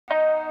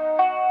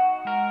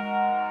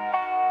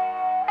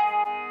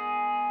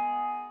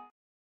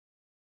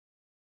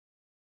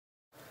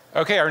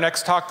Okay, our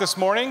next talk this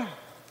morning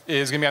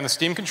is going to be on the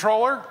Steam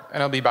controller, and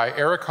it'll be by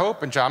Eric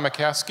Hope and John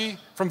McCaskey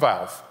from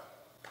Valve.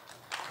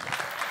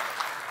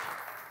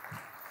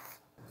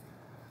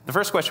 The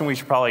first question we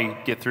should probably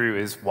get through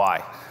is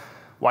why?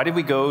 Why did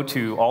we go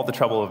to all the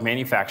trouble of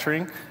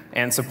manufacturing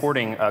and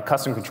supporting a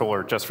custom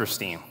controller just for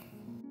Steam?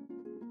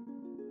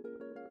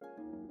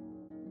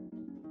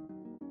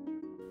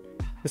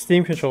 The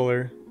Steam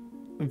controller,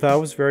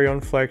 Valve's very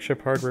own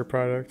flagship hardware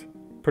product,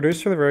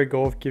 produced for the very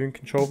goal of giving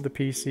control of the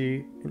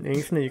PC and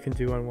anything that you can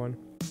do on one.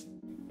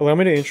 Allow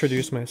me to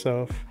introduce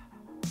myself.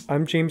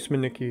 I'm James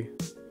Minicki.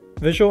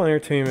 Visual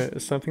entertainment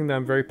is something that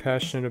I'm very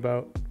passionate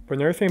about, but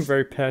another thing I'm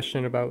very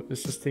passionate about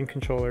is the Steam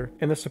controller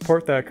and the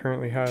support that it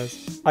currently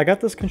has. I got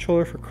this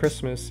controller for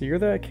Christmas the year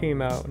that it came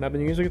out, and I've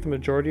been using it the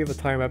majority of the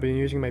time. I've been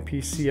using my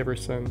PC ever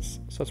since,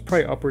 so it's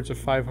probably upwards of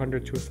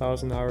 500 to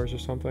 1,000 hours or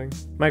something.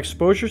 My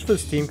exposure to the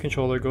Steam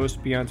controller goes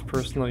beyond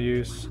personal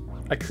use.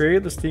 I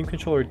created the Steam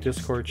controller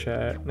Discord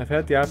chat, and I've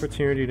had the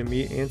opportunity to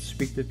meet and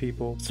speak to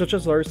people such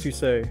as Lars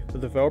Doucet, the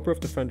developer of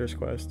Defender's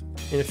Quest,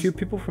 and a few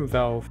people from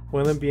Valve, one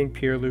of them being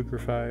Pierre-Luc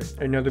Griffey,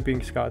 and another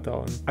being Scott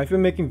Dalton. I've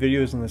been making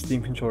videos on the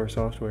Steam controller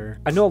software.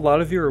 I know a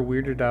lot of you are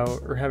weirded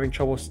out or having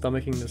trouble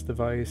stomaching this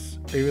device,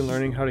 or even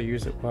learning how to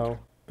use it well.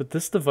 But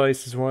this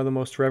device is one of the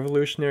most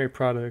revolutionary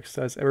products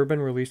that has ever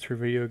been released for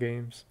video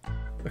games.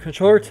 The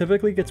controller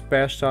typically gets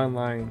bashed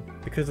online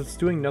because it's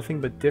doing nothing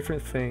but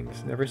different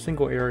things in every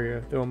single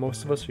area than what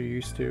most of us are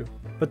used to.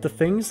 But the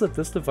things that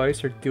this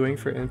device are doing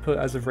for input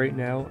as of right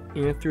now,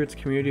 and through its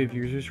community of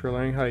users who are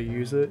learning how to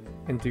use it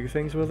and do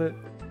things with it,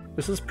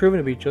 this has proven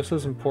to be just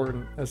as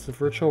important as the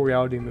virtual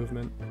reality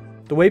movement.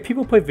 The way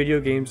people play video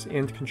games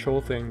and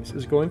control things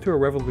is going through a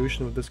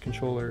revolution with this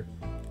controller,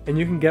 and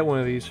you can get one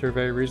of these for a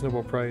very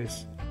reasonable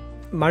price.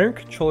 Modern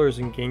controllers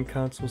and game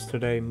consoles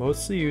today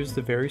mostly use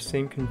the very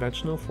same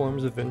conventional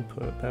forms of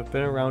input that have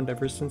been around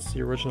ever since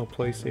the original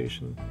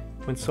PlayStation,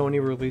 when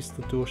Sony released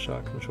the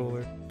DualShock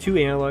controller. 2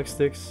 analog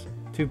sticks,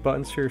 2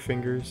 buttons for your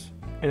fingers,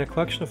 and a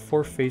collection of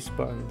 4 face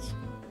buttons,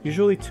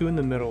 usually 2 in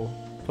the middle,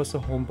 plus a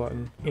home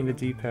button and a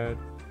D-pad.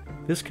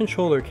 This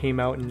controller came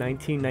out in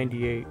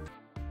 1998.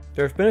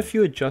 There have been a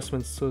few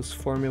adjustments to this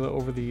formula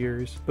over the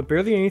years, but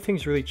barely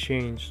anything's really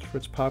changed for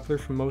it's popular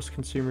for most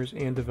consumers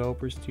and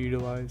developers to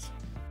utilize.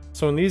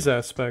 So in these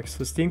aspects,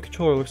 the Steam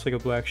controller looks like a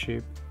black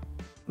sheep.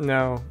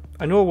 Now,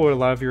 I know what a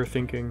lot of you are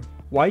thinking.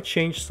 Why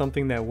change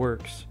something that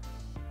works?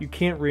 You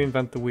can't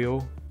reinvent the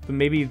wheel, but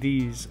maybe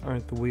these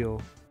aren't the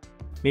wheel.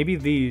 Maybe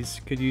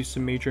these could use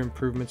some major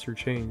improvements or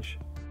change.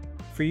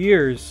 For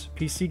years,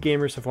 PC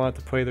gamers have wanted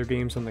to play their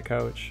games on the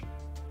couch.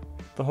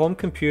 The home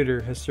computer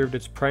has served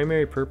its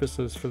primary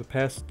purposes for the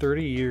past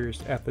 30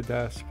 years at the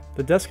desk.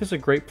 The desk is a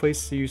great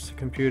place to use the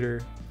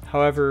computer.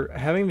 However,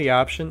 having the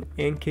option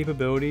and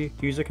capability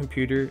to use a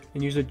computer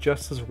and use it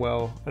just as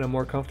well on a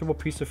more comfortable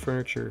piece of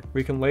furniture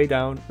where you can lay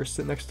down or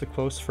sit next to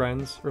close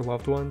friends or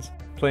loved ones,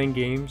 playing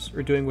games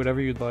or doing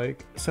whatever you'd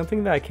like, is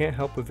something that I can't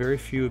help but very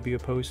few would be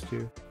opposed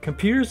to.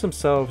 Computers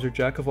themselves are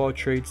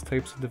jack-of-all-trades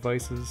types of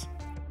devices.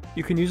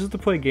 You can use it to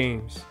play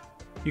games.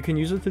 You can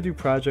use it to do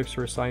projects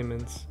or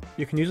assignments.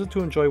 You can use it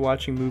to enjoy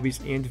watching movies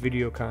and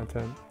video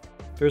content.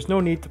 There's no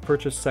need to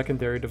purchase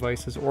secondary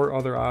devices or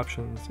other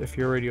options if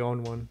you already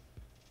own one.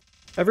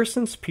 Ever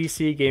since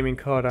PC gaming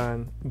caught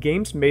on,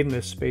 games made in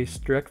this space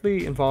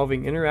directly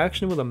involving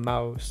interaction with a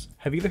mouse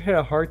have either had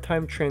a hard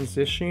time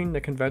transitioning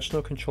the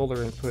conventional controller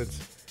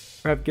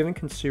inputs or have given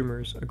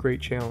consumers a great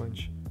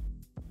challenge.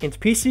 And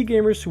PC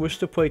gamers who wish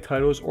to play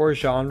titles or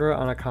genre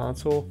on a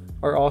console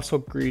are also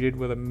greeted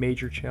with a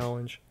major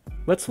challenge.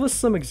 Let's list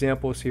some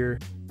examples here.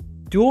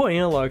 Dual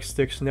analog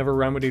sticks never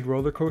remedied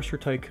Roller Coaster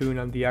Tycoon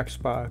on the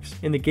Xbox,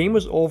 and the game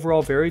was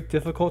overall very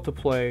difficult to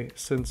play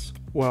since,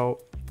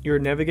 well, you're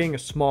navigating a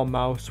small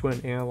mouse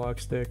with an analog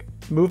stick.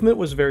 Movement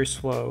was very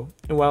slow,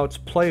 and while it's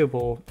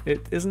playable,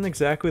 it isn't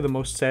exactly the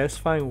most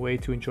satisfying way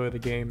to enjoy the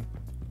game.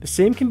 The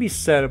same can be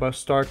said about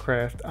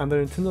StarCraft on the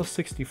Nintendo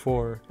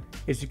 64,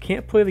 as you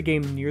can't play the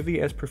game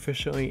nearly as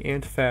proficiently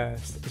and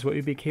fast as what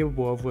you'd be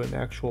capable of with an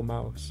actual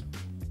mouse.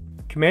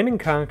 Command &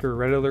 Conquer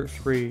Red Alert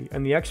 3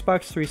 and the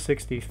Xbox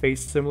 360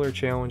 faced similar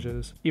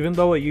challenges. Even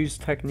though it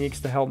used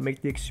techniques to help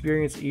make the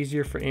experience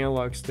easier for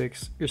analog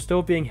sticks, you're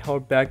still being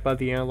held back by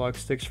the analog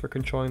sticks for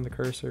controlling the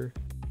cursor.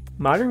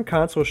 Modern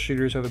console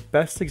shooters are the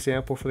best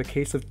example for the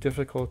case of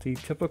difficulty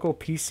typical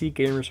PC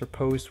gamers are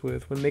posed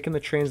with when making the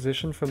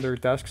transition from their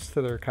desks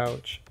to their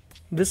couch.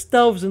 This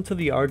delves into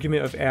the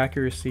argument of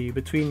accuracy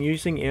between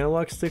using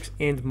analog sticks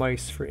and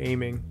mice for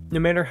aiming. No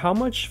matter how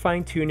much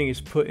fine-tuning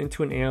is put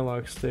into an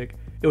analog stick,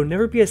 it will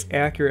never be as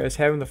accurate as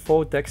having the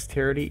full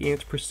dexterity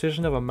and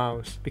precision of a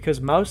mouse,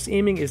 because mouse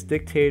aiming is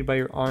dictated by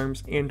your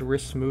arms and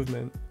wrist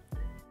movement.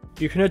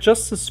 You can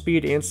adjust the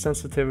speed and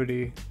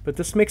sensitivity, but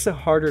this makes it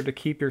harder to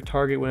keep your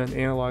target with an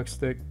analog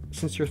stick,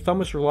 since your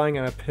thumb is relying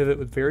on a pivot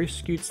with very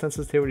skewed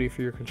sensitivity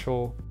for your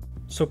control.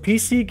 So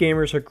PC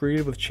gamers are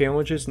greeted with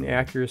challenges in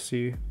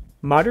accuracy.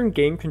 Modern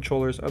game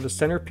controllers are the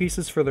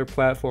centerpieces for their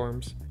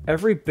platforms,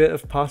 Every bit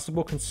of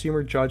possible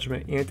consumer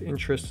judgment and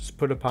interest is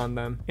put upon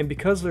them, and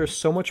because there is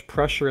so much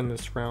pressure in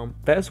this realm,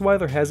 that is why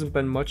there hasn't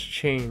been much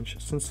change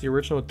since the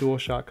original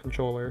DualShock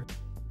controller.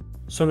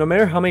 So no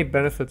matter how many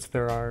benefits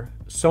there are,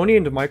 Sony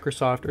and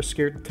Microsoft are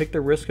scared to take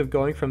the risk of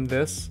going from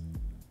this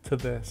to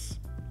this.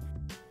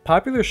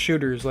 Popular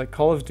shooters like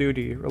Call of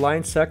Duty rely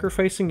on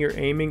sacrificing your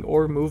aiming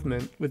or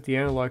movement with the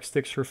analog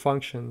sticks for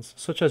functions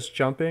such as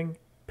jumping,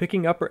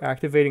 picking up or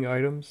activating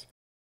items,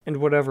 and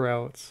whatever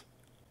else.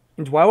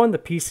 And while on the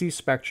PC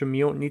spectrum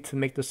you don't need to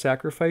make the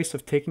sacrifice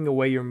of taking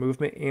away your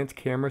movement and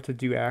camera to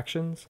do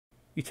actions,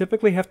 you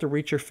typically have to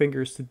reach your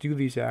fingers to do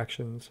these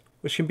actions,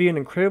 which can be an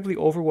incredibly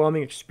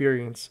overwhelming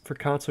experience for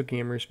console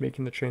gamers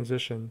making the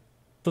transition.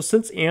 So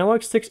since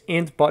analog sticks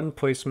and button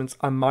placements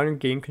on modern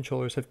game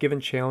controllers have given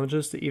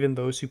challenges to even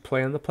those who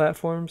play on the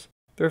platforms,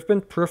 there have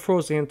been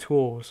peripherals and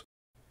tools,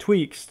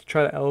 tweaks to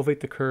try to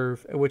elevate the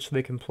curve at which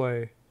they can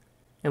play.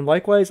 And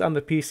likewise on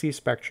the PC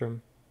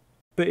spectrum.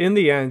 But in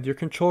the end, your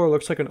controller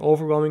looks like an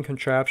overwhelming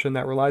contraption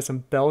that relies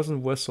on bells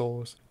and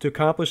whistles to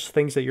accomplish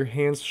things that your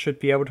hands should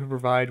be able to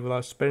provide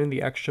without spending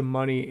the extra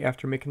money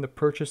after making the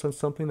purchase on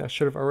something that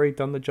should have already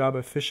done the job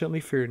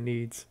efficiently for your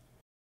needs.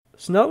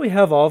 So now that we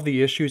have all of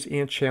the issues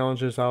and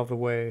challenges out of the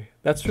way,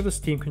 that's where the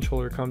Steam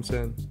controller comes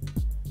in.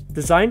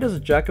 Designed as a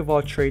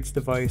jack-of-all-trades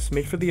device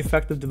made for the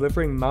effect of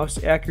delivering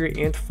mouse-accurate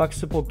and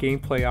flexible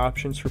gameplay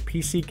options for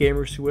PC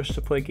gamers who wish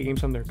to play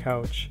games on their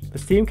couch, the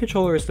Steam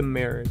controller is the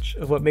marriage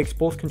of what makes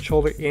both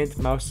controller and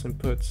mouse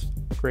inputs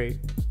great.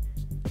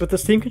 But the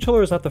Steam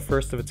controller is not the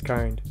first of its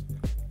kind.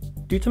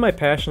 Due to my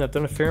passion, I've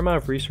done a fair amount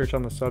of research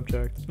on the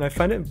subject, and I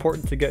find it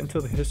important to get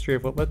into the history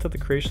of what led to the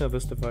creation of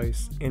this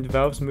device and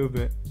Valve's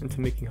movement into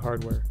making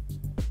hardware.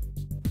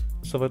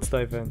 So let's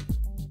dive in.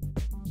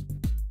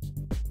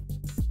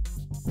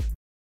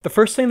 The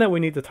first thing that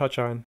we need to touch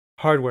on,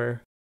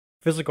 hardware,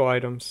 physical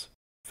items,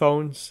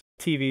 phones,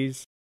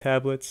 TVs,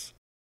 tablets,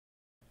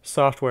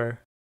 software,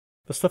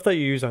 the stuff that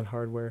you use on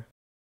hardware.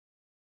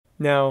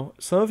 Now,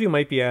 some of you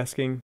might be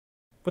asking,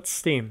 what's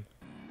Steam?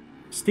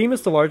 Steam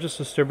is the largest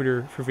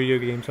distributor for video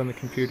games on the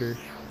computer.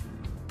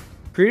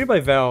 Created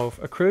by Valve,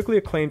 a critically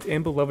acclaimed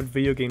and beloved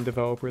video game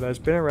developer that has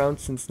been around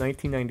since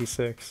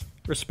 1996,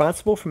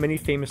 responsible for many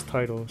famous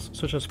titles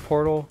such as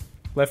Portal,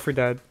 Left 4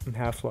 Dead, and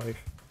Half-Life.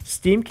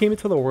 Steam came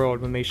into the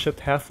world when they shipped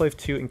Half-Life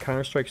 2 and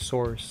Counter-Strike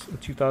Source in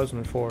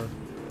 2004.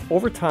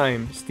 Over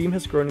time, Steam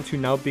has grown into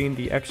now being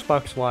the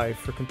Xbox Live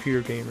for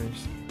computer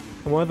gamers,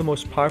 and one of the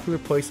most popular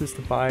places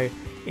to buy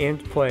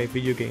and play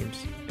video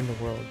games in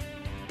the world.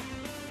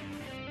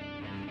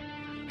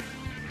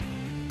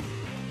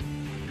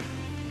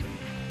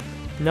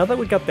 Now that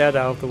we got that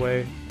out of the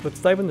way, let's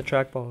dive into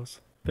trackballs.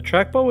 The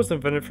trackball was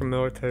invented for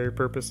military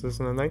purposes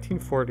in the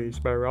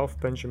 1940s by Ralph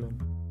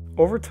Benjamin.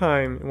 Over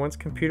time, and once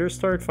computers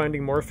started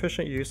finding more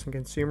efficient use in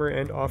consumer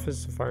and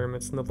office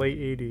environments in the late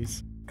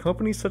 80s,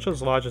 companies such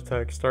as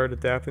Logitech started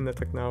adapting the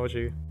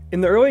technology. In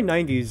the early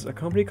 90s, a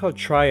company called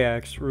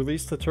Triax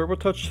released the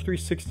TurboTouch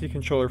 360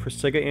 controller for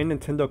Sega and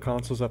Nintendo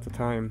consoles at the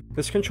time.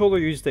 This controller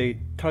used a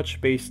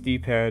touch-based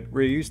D-pad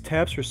where you used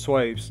taps or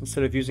swipes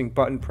instead of using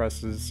button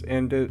presses,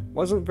 and it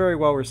wasn't very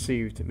well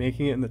received,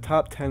 making it in the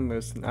top 10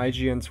 list in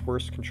IGN's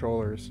worst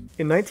controllers.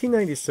 In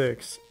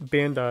 1996,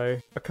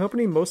 Bandai, a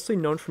company mostly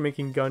known for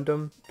making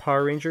Gundam,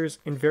 Power Rangers,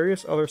 and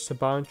various other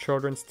Saban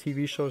children's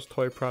TV shows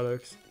toy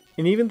products,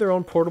 and even their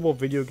own portable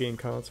video game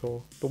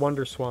console, the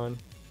Wonder Swan,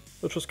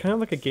 which was kind of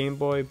like a Game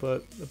Boy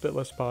but a bit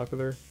less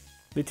popular.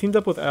 They teamed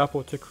up with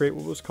Apple to create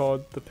what was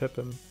called the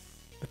Pippin.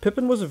 The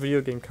Pippin was a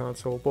video game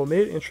console, but what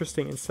made it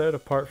interesting and set it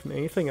apart from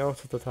anything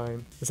else at the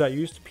time is that it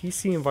used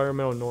PC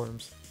environmental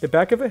norms. The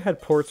back of it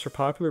had ports for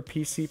popular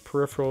PC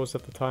peripherals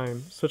at the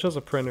time, such as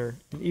a printer,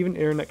 and even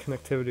internet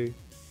connectivity. It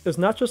was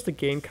not just a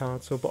game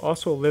console, but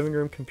also a living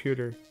room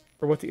computer,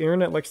 or what the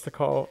internet likes to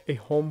call a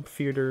home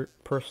theater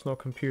personal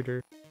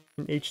computer,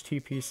 an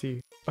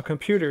HTPC, a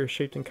computer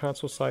shaped in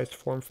console-sized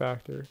form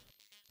factor.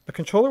 The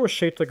controller was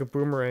shaped like a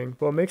boomerang,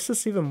 but what makes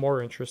this even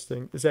more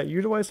interesting is that it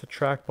utilized a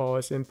trackball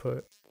as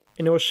input,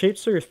 and it was shaped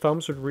so your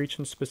thumbs would reach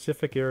in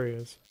specific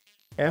areas.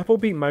 Apple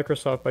beat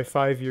Microsoft by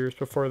 5 years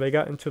before they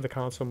got into the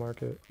console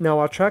market. Now,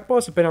 while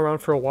trackballs have been around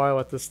for a while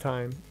at this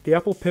time, the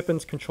Apple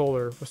Pippin's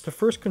controller was the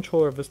first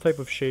controller of this type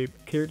of shape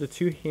catered to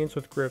two hands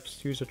with grips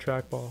to use a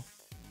trackball.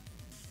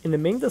 And the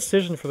main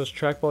decision for this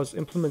trackball's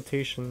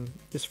implementation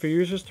is for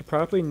users to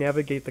properly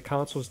navigate the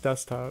console's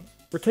desktop.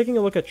 We're taking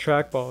a look at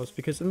trackballs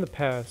because in the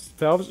past,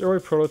 Valve's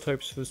early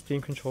prototypes for the Steam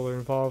controller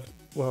involved,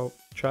 well,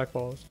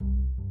 trackballs.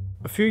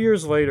 A few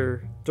years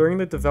later, during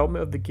the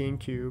development of the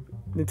GameCube,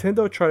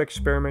 Nintendo tried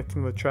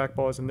experimenting with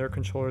trackballs in their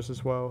controllers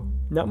as well.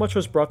 Not much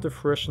was brought to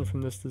fruition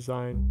from this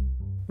design.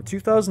 In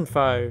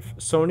 2005,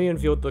 Sony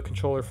unveiled the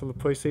controller for the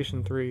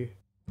PlayStation 3.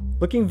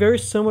 Looking very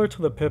similar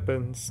to the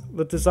Pippins,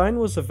 the design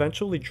was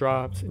eventually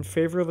dropped in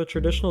favor of the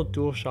traditional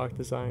DualShock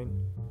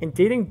design. And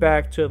dating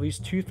back to at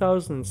least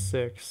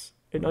 2006,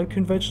 an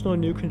unconventional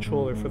new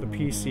controller for the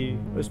PC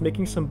was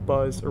making some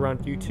buzz around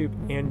YouTube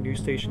and news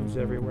stations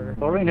everywhere.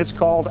 It's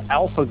called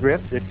Alpha Grip.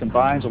 It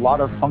combines a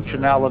lot of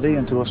functionality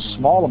into a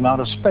small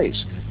amount of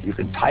space. You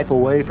can type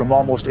away from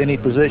almost any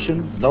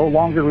position, no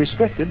longer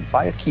restricted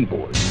by a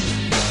keyboard.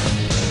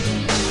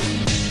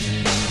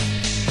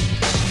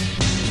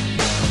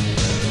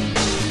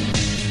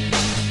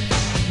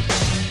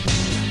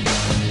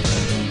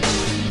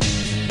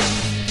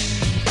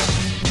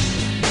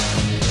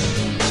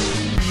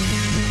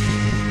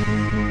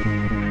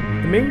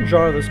 The main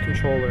draw of this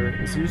controller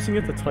is using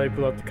it to type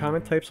without the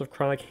common types of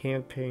chronic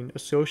hand pain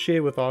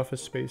associated with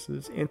office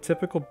spaces and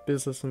typical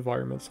business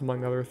environments,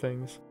 among other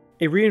things.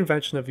 A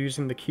reinvention of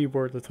using the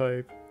keyboard to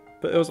type,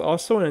 but it was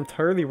also an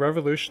entirely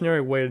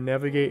revolutionary way to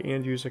navigate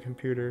and use a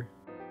computer.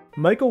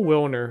 Michael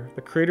Wilner,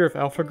 the creator of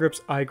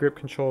AlphaGrip's iGrip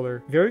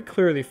controller, very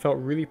clearly felt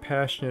really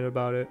passionate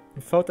about it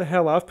and felt it had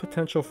a lot of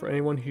potential for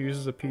anyone who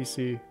uses a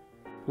PC.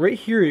 Right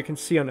here you can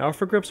see on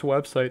AlphaGrip's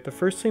website, the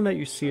first thing that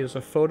you see is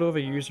a photo of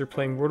a user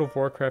playing World of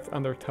Warcraft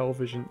on their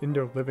television in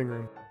their living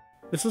room.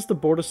 This is the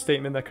boldest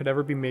statement that could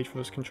ever be made for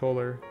this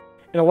controller.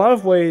 In a lot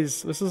of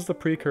ways, this is the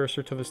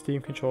precursor to the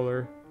Steam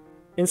controller.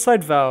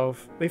 Inside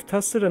Valve, they've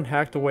tested and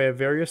hacked away at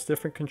various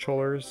different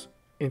controllers,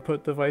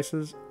 input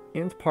devices,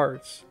 and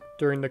parts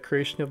during the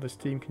creation of the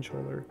Steam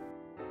controller.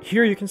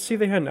 Here you can see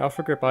they had an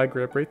AlphaGrip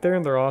iGrip right there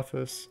in their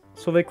office,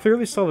 so they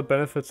clearly saw the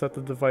benefits that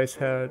the device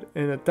had,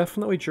 and it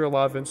definitely drew a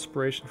lot of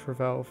inspiration for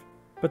Valve.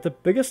 But the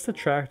biggest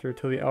detractor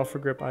to the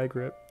AlphaGrip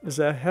iGrip is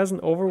that it has an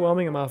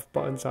overwhelming amount of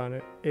buttons on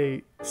it,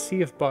 a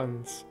sea of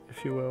buttons,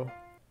 if you will.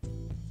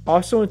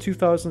 Also in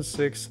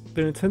 2006,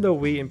 the Nintendo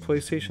Wii and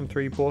PlayStation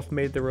 3 both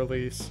made their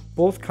release,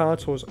 both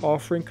consoles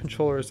offering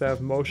controllers that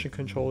have motion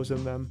controls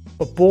in them.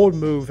 A bold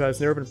move that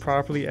has never been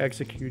properly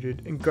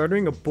executed, and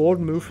garnering a bold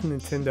move from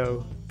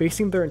Nintendo,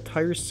 basing their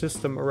entire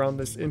system around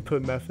this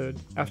input method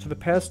after the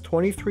past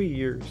 23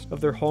 years of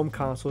their home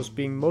consoles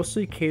being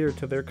mostly catered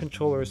to their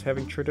controllers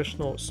having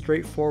traditional,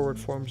 straightforward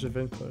forms of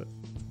input.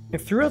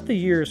 And throughout the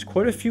years,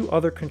 quite a few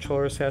other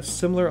controllers had a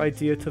similar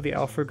idea to the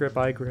AlphaGrip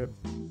iGrip.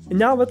 And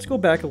now let's go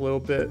back a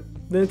little bit.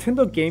 The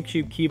Nintendo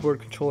GameCube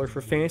keyboard controller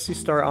for Phantasy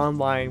Star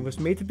Online was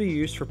made to be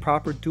used for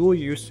proper dual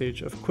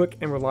usage of quick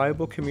and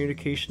reliable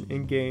communication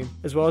in-game,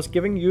 as well as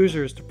giving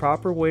users the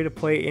proper way to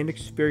play and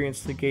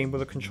experience the game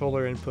with a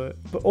controller input.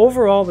 But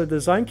overall, the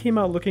design came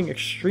out looking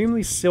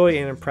extremely silly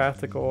and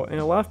impractical, and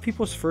a lot of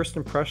people's first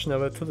impression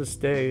of it to this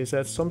day is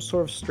that it's some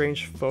sort of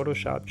strange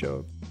Photoshop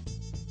joke.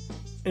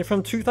 And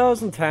from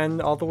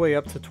 2010 all the way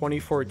up to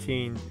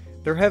 2014,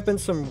 there have been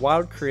some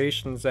wild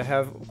creations that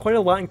have quite a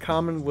lot in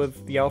common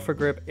with the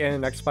AlphaGrip and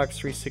an Xbox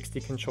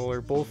 360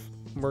 controller, both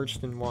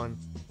merged in one.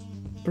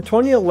 In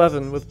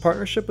 2011, with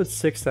partnership with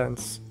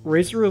 6sense,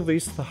 Razer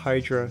released the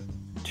Hydra,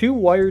 two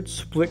wired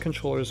split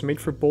controllers made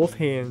for both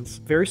hands,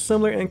 very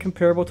similar and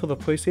comparable to the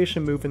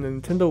PlayStation Move and the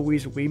Nintendo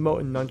Wii's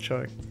Wiimote and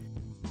Nunchuck,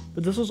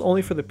 but this was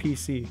only for the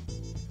PC.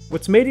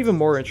 What's made even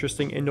more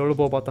interesting and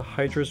notable about the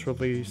Hydra's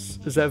release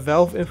is that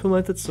Valve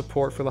implemented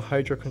support for the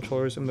Hydra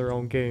controllers in their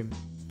own game,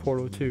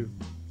 Portal 2.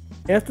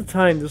 At the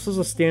time, this was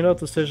a standout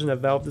decision that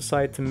Valve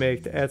decided to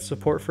make to add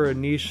support for a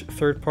niche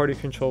third-party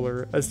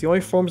controller, as the only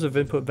forms of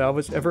input Valve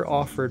has ever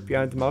offered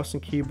beyond the mouse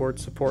and keyboard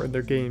support in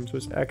their games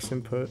was X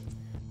input,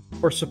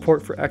 or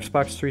support for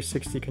Xbox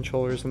 360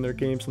 controllers in their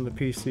games on the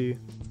PC.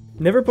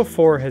 Never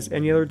before has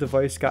any other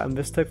device gotten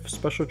this type of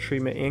special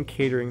treatment and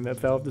catering that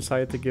Valve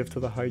decided to give to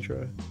the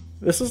Hydra.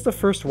 This is the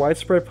first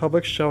widespread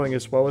public showing,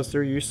 as well as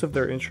their use of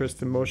their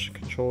interest in motion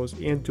controls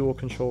and dual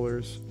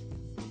controllers.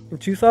 In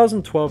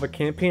 2012, a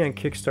campaign on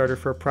Kickstarter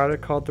for a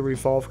product called the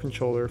Revolve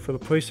controller for the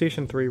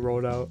PlayStation 3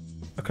 rolled out,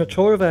 a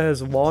controller that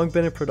has long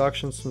been in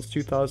production since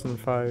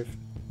 2005.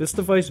 This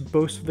device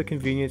boasts the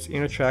convenience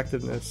and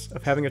attractiveness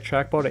of having a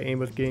trackball to aim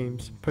with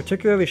games,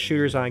 particularly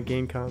shooters on a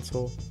game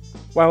console.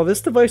 While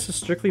this device is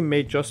strictly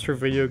made just for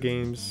video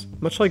games,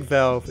 much like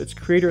Valve, its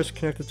creator is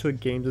connected to a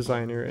game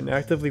designer and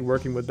actively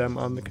working with them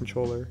on the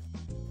controller.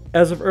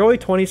 As of early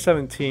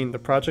 2017, the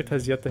project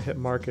has yet to hit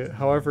market,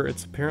 however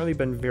it's apparently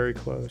been very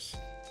close.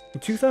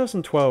 In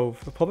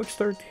 2012, the public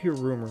started to hear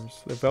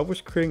rumors that Valve was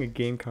creating a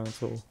game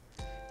console.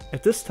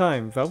 At this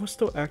time, Valve was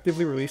still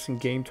actively releasing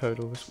game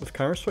titles, with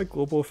Counter-Strike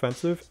Global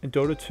Offensive and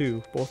Dota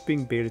 2 both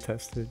being beta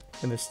tested,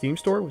 and the Steam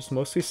store was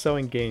mostly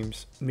selling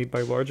games made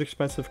by large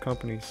expensive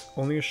companies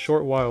only a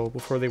short while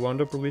before they wound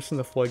up releasing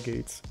the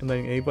floodgates and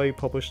letting anybody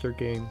publish their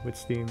game with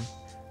Steam.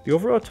 The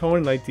overall tone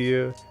and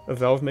idea of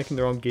Valve making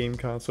their own game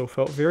console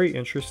felt very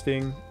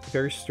interesting,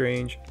 very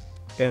strange,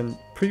 and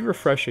pretty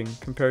refreshing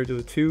compared to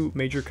the two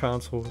major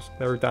consoles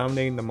that were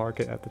dominating the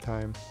market at the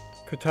time.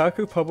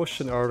 Kotaku published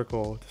an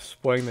article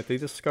displaying that they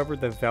discovered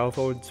that Valve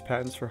owed its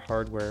patents for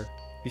hardware.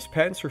 These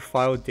patents were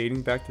filed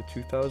dating back to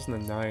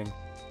 2009.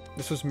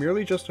 This was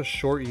merely just a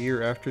short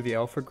year after the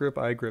AlphaGrip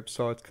iGrip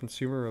saw its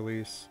consumer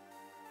release.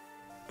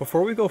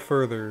 Before we go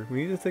further,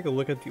 we need to take a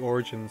look at the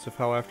origins of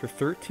how after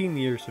 13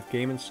 years of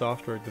game and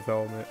software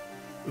development,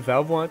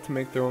 Valve wanted to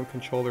make their own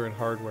controller and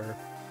hardware.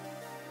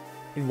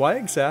 And why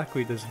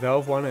exactly does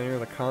Valve want to enter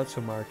the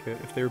console market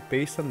if they were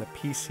based on the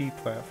PC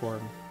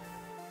platform?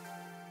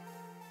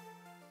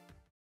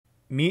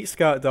 Meet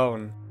Scott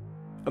Dalton,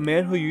 a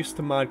man who used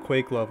to mod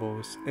Quake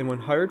levels, and when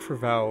hired for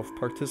Valve,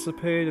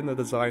 participated in the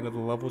design of the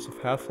levels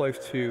of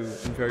Half-Life 2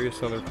 and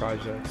various other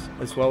projects,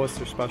 as well as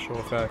their special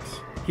effects.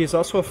 He is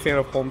also a fan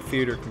of home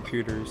theater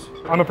computers.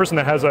 I'm a person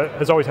that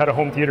has always had a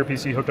home theater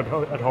PC hooked up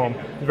at home.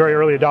 A very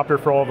early adopter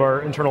for all of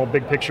our internal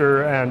big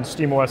picture and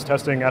SteamOS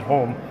testing at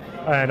home.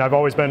 And I've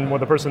always been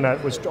the person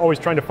that was always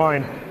trying to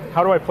find,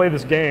 how do I play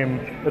this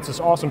game that's this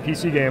awesome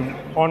PC game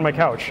on my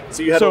couch?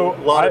 So you had a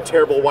lot of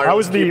terrible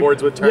wireless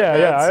keyboards with trackpads?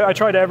 Yeah, I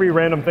tried every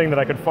random thing that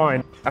I could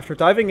find. After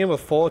diving in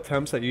with full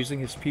attempts at using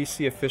his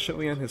PC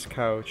efficiently on his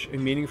couch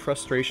and meeting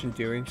frustration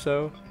doing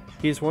so,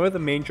 he is one of the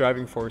main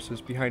driving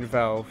forces behind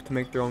Valve to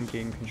make their own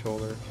game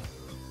controller.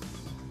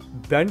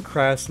 Ben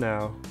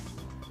Krasnow,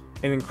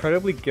 an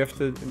incredibly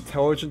gifted,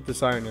 intelligent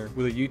designer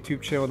with a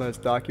YouTube channel that has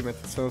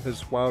documented some of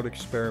his wild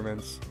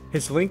experiments.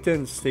 His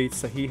LinkedIn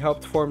states that he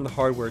helped form the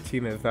hardware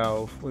team at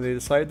Valve when they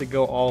decided to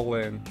go all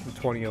in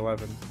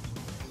 2011.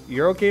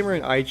 Eurogamer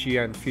and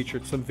IGN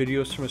featured some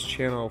videos from his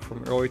channel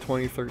from early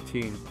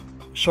 2013,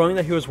 showing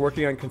that he was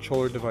working on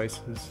controller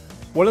devices.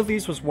 One of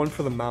these was one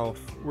for the mouth,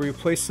 where you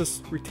place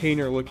this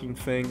retainer-looking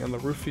thing on the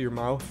roof of your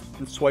mouth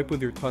and swipe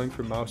with your tongue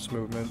for mouse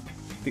movement.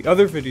 The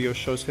other video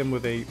shows him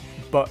with a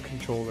butt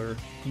controller,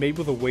 made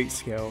with a weight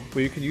scale,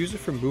 where you can use it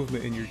for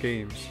movement in your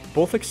games.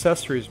 Both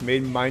accessories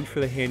made in mind for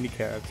the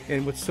handicapped,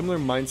 and with similar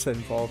mindset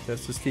involved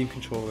as the Steam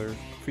controller,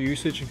 for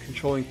usage in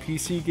controlling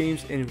PC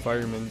games and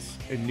environments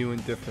in new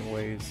and different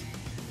ways.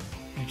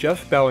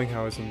 Jeff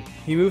Bellinghausen.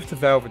 He moved to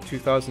Valve in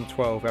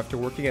 2012 after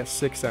working at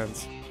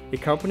 6sense, a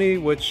company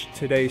which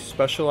today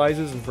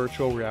specializes in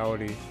virtual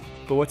reality.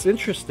 But what's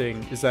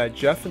interesting is that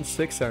Jeff and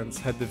 6sense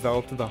had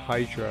developed the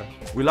Hydra.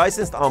 We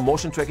licensed our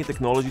motion tracking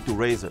technology to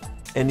Razer,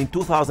 and in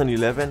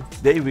 2011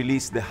 they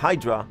released the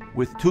Hydra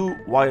with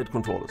 2 wired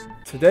controllers.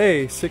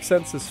 Today,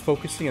 6sense is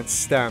focusing on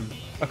STEM,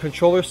 a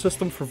controller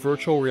system for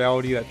virtual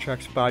reality that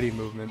tracks body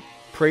movement,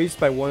 praised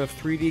by one of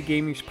 3D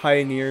gaming's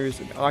pioneers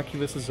and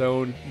Oculus'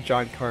 own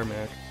John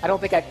Carmack. I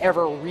don't think I've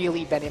ever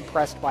really been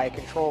impressed by a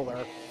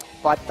controller,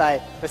 but the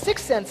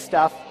 6sense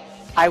stuff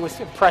I was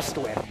impressed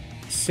with.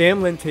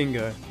 Sam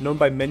Lantinga, known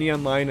by many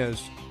online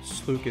as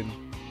Slukin.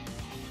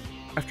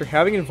 After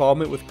having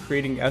involvement with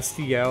creating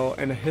SDL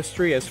and a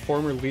history as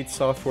former lead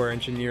software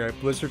engineer at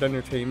Blizzard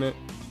Entertainment,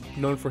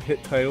 known for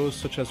hit titles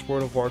such as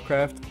World of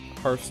Warcraft,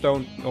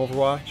 Hearthstone, and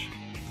Overwatch,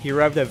 he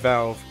arrived at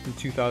Valve in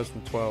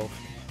 2012.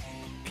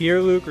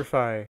 Pierre-Luc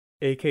Griffey,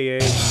 aka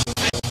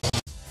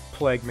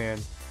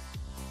Plagueman,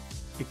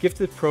 a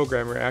gifted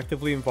programmer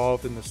actively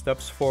involved in the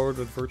steps forward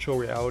with virtual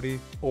reality,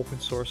 open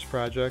source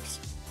projects,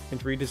 and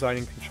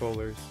redesigning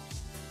controllers.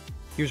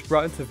 He was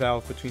brought into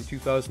Valve between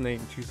 2008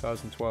 and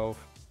 2012.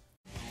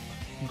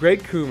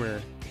 Greg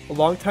Coomer, a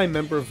longtime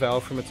member of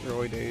Valve from its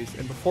early days,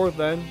 and before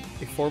then,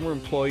 a former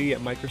employee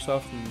at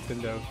Microsoft and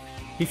Nintendo.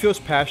 He feels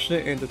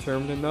passionate and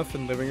determined enough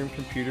in living room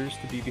computers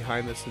to be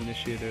behind this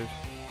initiative.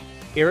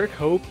 Eric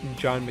Hope and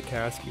John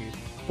McCaskey,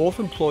 both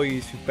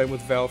employees who've been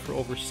with Valve for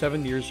over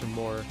 7 years or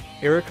more.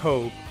 Eric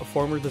Hope, a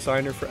former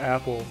designer for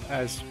Apple,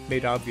 as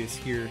made obvious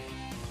here.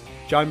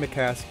 John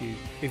McCaskey,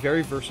 a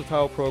very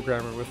versatile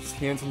programmer with his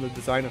hands in the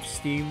design of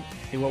Steam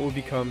and what would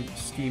become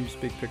Steam's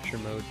big picture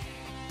mode.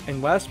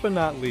 And last but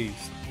not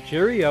least,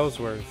 Jerry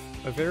Ellsworth,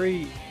 a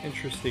very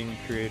interesting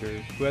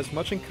creator who has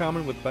much in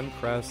common with Ben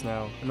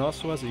Krasnow and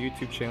also has a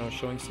YouTube channel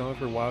showing some of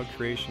her wild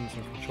creations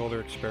and controller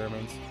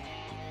experiments.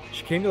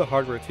 She came to the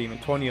hardware team in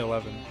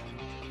 2011.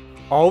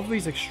 All of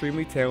these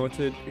extremely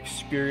talented,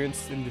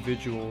 experienced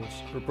individuals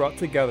were brought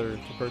together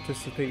to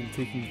participate in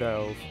taking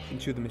Valve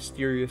into the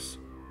mysterious,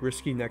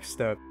 risky next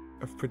step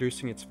of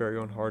producing its very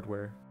own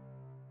hardware.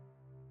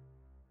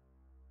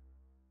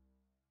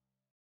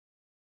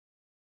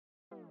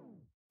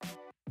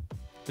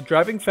 The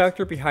driving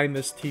factor behind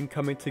this team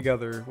coming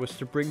together was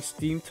to bring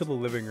Steam to the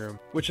living room,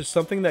 which is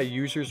something that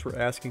users were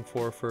asking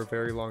for a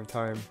very long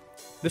time.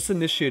 This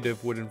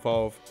initiative would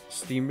involve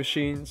Steam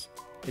machines,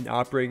 an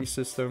operating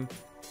system,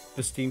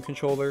 the Steam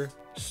controller,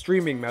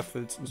 streaming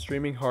methods and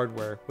streaming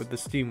hardware with the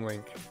Steam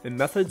Link, and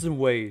methods and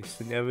ways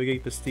to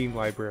navigate the Steam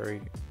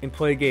library and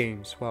play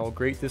games while a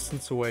great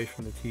distance away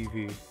from the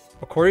TV.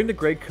 According to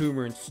Greg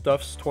Coomer in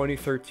Stuff's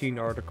 2013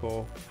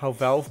 article, How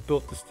Valve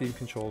Built the Steam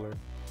Controller.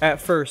 At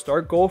first,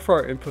 our goal for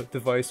our input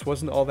device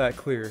wasn't all that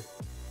clear.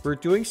 We're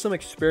doing some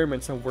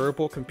experiments on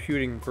wearable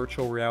computing and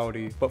virtual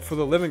reality, but for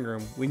the living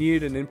room, we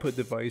needed an input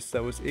device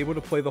that was able to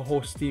play the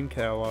whole Steam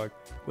catalog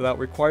without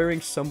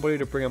requiring somebody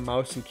to bring a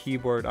mouse and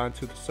keyboard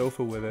onto the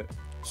sofa with it.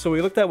 So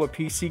we looked at what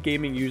PC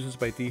gaming uses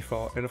by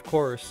default, and of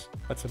course,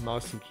 that's a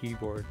mouse and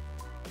keyboard.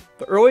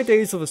 The early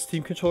days of the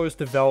Steam controller's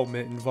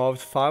development involved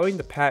filing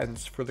the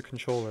patents for the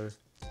controller.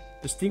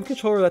 The Steam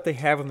controller that they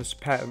have on this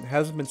patent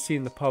hasn't been seen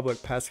in the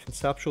public past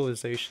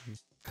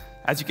conceptualization.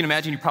 As you can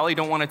imagine, you probably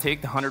don't want to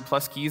take the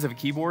 100+ keys of a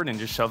keyboard and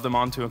just shove them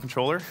onto a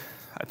controller.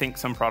 I think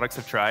some products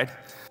have tried.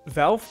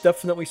 Valve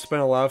definitely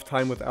spent a lot of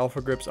time with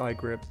AlphaGrip's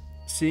iGrip,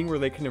 seeing where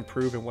they can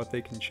improve and what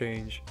they can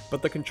change.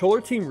 But the controller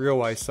team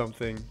realized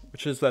something,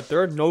 which is that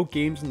there are no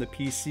games in the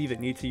PC that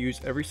need to use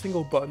every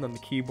single button on the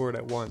keyboard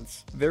at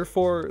once.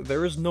 Therefore,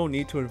 there is no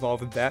need to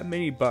involve that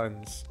many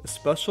buttons,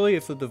 especially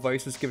if the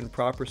device is given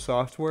proper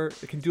software.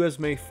 It can do as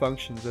many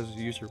functions as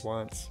the user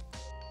wants.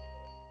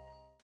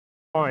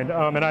 And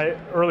I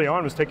early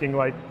on was taking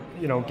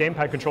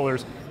gamepad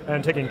controllers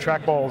and taking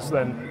trackballs,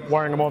 then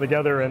wiring them all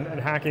together and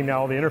hacking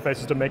all the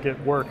interfaces to make it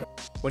work.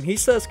 When he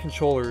says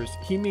controllers,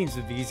 he means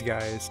these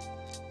guys.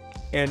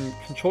 And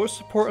controller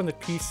support on the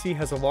PC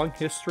has a long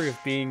history of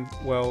being,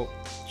 well,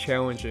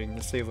 challenging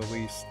to say the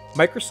least.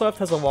 Microsoft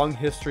has a long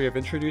history of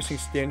introducing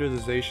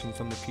standardizations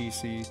on the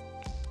PC.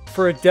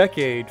 For a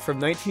decade, from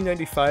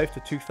 1995 to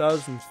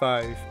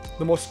 2005,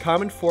 the most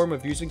common form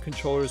of using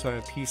controllers on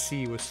a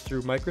PC was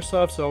through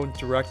Microsoft's own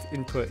Direct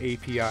Input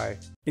API.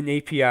 An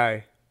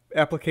API,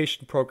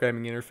 Application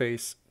Programming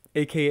Interface,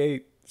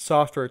 aka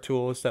software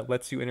tools that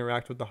lets you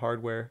interact with the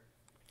hardware.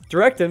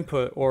 Direct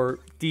Input, or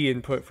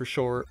D-Input for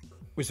short,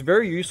 was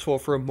very useful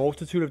for a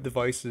multitude of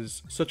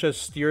devices, such as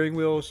steering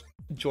wheels,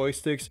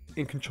 joysticks,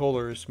 and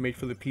controllers made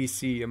for the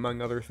PC,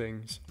 among other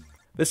things.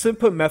 This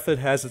input method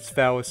has its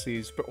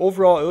fallacies, but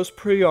overall it was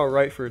pretty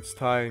alright for its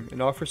time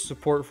and offers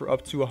support for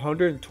up to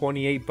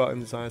 128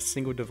 buttons on a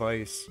single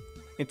device.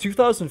 In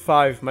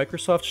 2005,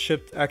 Microsoft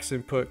shipped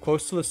X-Input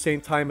close to the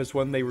same time as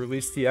when they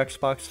released the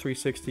Xbox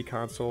 360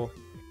 console.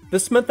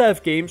 This meant that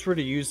if games were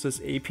to use this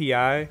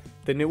API,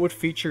 then it would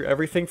feature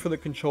everything for the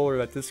controller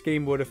that this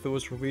game would if it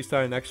was released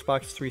on an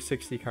Xbox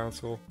 360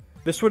 console.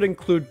 This would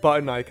include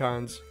button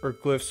icons, or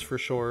glyphs for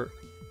short,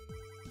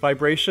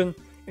 vibration,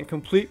 and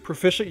complete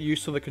proficient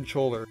use of the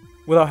controller,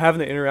 without having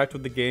to interact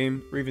with the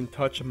game or even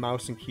touch a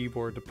mouse and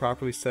keyboard to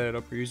properly set it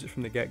up or use it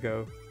from the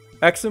get-go.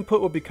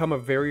 X-Input will become a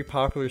very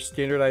popular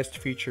standardized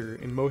feature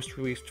in most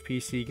released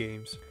PC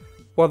games.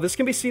 While this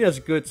can be seen as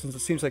good since it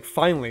seems like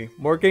finally,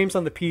 more games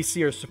on the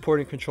PC are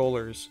supporting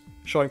controllers,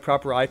 showing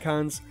proper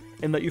icons,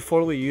 and let you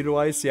fully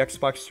utilize the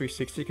Xbox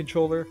 360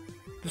 controller,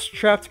 this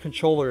trapped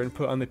controller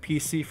input on the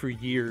PC for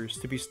years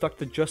to be stuck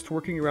to just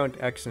working around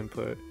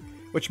X-Input,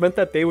 which meant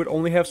that they would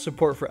only have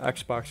support for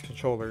Xbox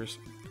controllers.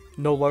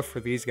 No love for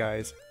these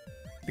guys.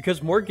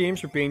 Because more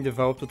games were being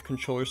developed with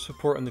controller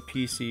support on the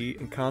PC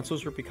and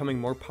consoles were becoming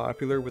more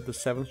popular with the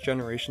 7th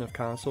generation of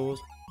consoles,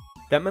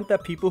 that meant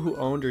that people who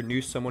owned or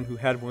knew someone who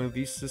had one of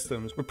these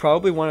systems would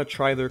probably want to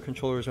try their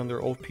controllers on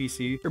their old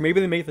PC, or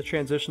maybe they make the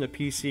transition to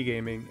PC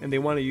gaming and they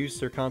want to use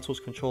their console's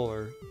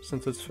controller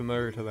since it's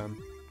familiar to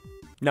them.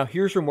 Now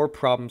here's where more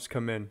problems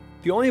come in.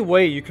 The only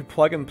way you could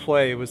plug and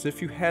play was if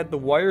you had the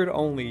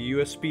wired-only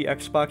USB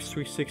Xbox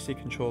 360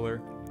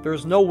 controller. There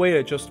is no way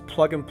to just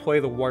plug and play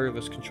the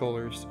wireless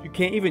controllers. You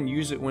can't even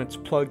use it when it's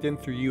plugged in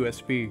through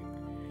USB.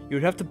 You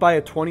would have to buy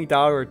a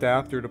 $20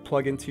 adapter to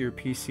plug into your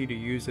PC to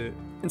use it.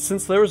 And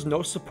since there was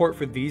no support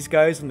for these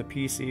guys in the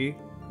PC,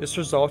 this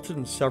resulted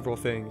in several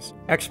things.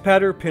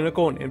 Xpadder,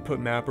 Pinnacle, and Input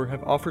Mapper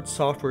have offered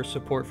software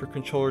support for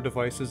controller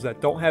devices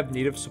that don't have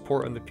native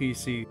support on the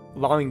PC,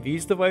 allowing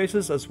these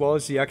devices as well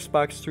as the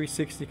Xbox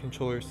 360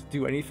 controllers to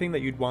do anything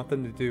that you'd want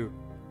them to do.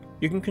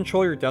 You can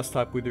control your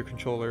desktop with your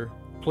controller,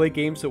 play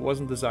games it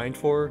wasn't designed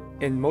for,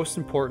 and most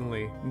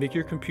importantly, make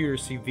your computer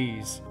see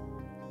these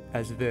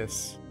as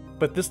this.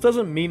 But this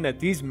doesn't mean that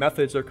these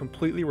methods are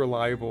completely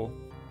reliable.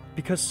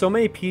 Because so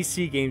many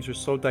PC games are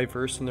so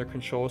diverse in their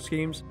control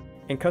schemes,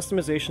 and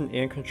customization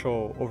and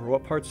control over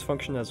what parts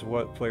function as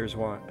what players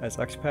want, as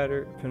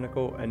Xpadder,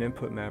 Pinnacle, and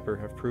Input Mapper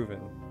have proven.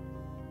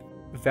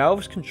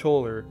 Valve's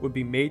controller would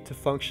be made to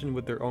function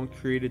with their own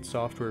created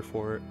software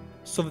for it.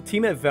 So the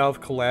team at Valve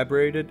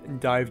collaborated and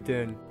dived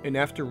in, and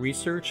after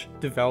research,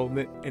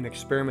 development, and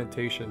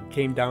experimentation,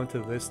 came down to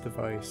this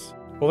device.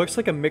 What looks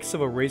like a mix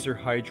of a Razer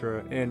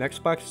Hydra and an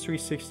Xbox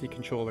 360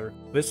 controller,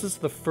 this is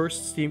the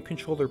first Steam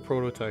controller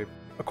prototype.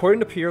 According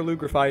to Pierre-Luc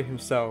Graffi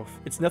himself,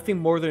 it's nothing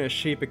more than a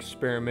shape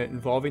experiment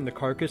involving the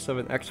carcass of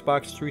an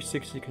Xbox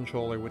 360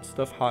 controller with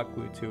stuff hot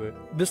glued to it.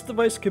 This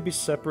device could be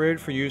separated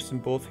for use in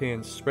both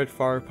hands, spread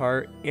far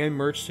apart, and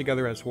merged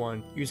together as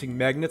one, using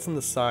magnets on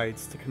the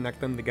sides to connect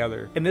them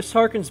together. And this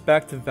harkens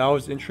back to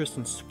Valve's interest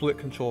in split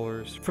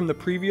controllers, from the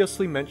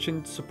previously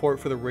mentioned support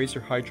for the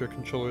Razer Hydra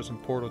controllers in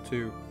Portal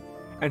 2.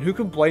 And who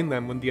can blame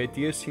them when the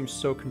idea seems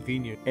so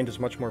convenient and is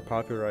much more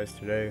popularized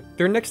today?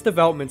 Their next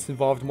developments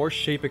involved more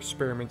shape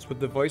experiments with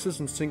devices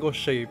in single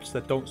shapes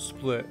that don't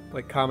split,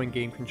 like common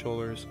game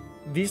controllers.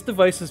 These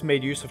devices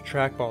made use of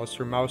trackballs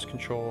for mouse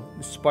control,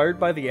 inspired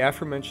by the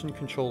aforementioned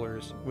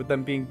controllers, with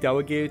them being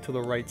delegated to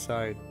the right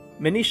side.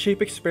 Many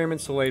shape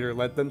experiments later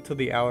led them to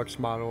the Alex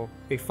model,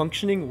 a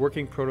functioning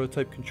working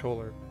prototype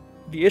controller.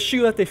 The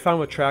issue that they found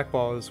with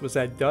trackballs was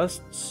that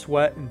dust,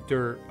 sweat, and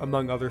dirt,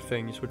 among other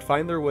things, would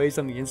find their ways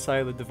on the inside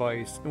of the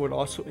device and would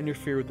also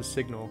interfere with the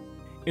signal.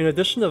 In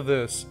addition to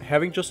this,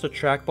 having just a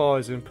trackball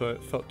as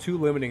input felt too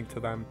limiting to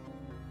them.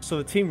 So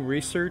the team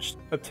researched,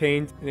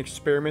 obtained, and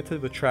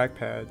experimented with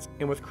trackpads,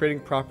 and with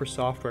creating proper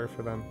software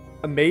for them.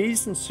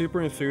 Amazed and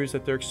super enthused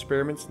at their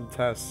experiments and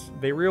tests,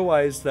 they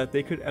realized that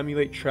they could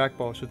emulate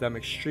trackballs with them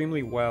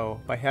extremely well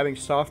by having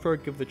software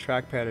give the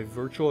trackpad a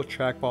virtual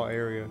trackball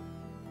area.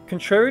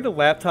 Contrary to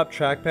laptop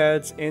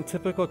trackpads and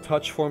typical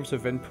touch forms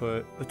of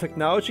input, the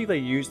technology they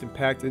used and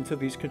packed into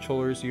these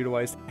controllers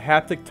utilized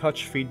haptic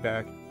touch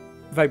feedback,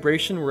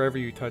 vibration wherever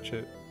you touch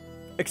it.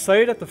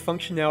 Excited at the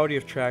functionality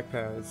of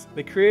trackpads,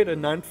 they created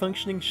a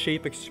non-functioning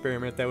shape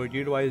experiment that would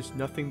utilize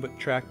nothing but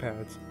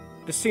trackpads.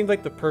 This seemed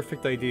like the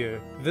perfect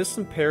idea. This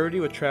in parity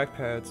with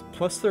trackpads,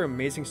 plus their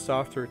amazing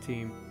software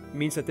team,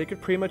 means that they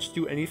could pretty much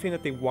do anything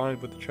that they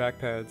wanted with the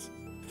trackpads.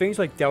 Things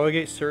like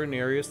delegate certain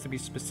areas to be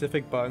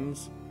specific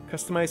buttons,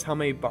 customize how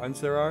many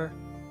buttons there are,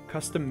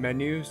 custom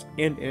menus,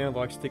 and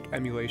analog stick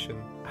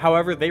emulation.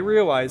 However, they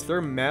realized there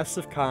are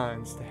massive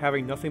cons to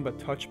having nothing but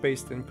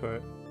touch-based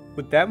input.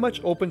 With that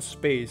much open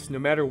space, no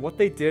matter what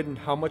they did and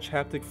how much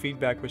haptic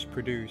feedback was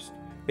produced,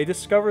 they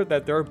discovered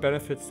that there are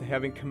benefits to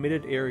having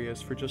committed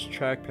areas for just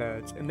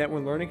trackpads, and that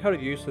when learning how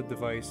to use the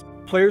device,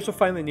 players will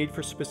find the need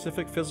for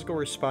specific physical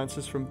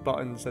responses from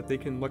buttons that they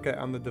can look at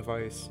on the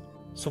device.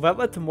 So that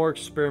led to more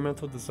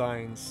experimental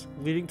designs,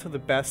 leading to the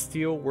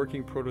Bastille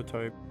working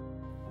prototype.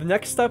 The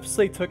next steps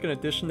they took, in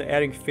addition to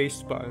adding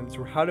face buttons,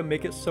 were how to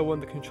make it so when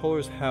the controller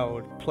is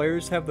held,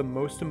 players have the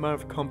most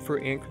amount of comfort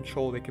and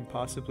control they can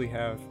possibly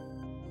have.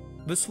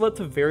 This led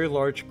to very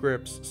large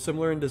grips,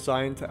 similar in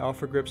design to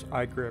Alpha Grip's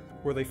iGrip,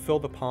 where they fill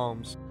the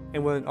palms,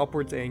 and with an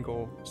upwards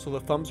angle, so the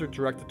thumbs are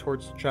directed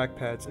towards the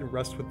trackpads and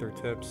rest with their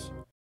tips.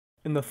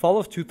 In the fall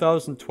of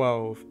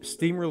 2012,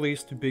 Steam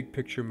released Big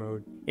Picture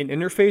Mode, an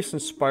interface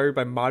inspired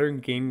by modern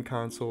gaming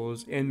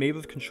consoles and made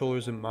with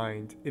controllers in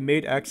mind. It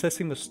made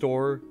accessing the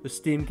store, the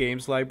Steam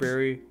Games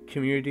Library,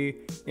 community,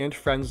 and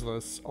friends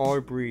lists all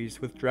a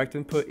breeze with direct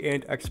input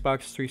and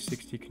Xbox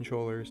 360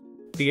 controllers.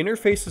 The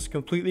interface is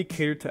completely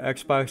catered to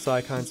Xbox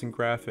icons and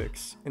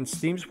graphics, and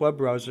Steam's web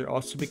browser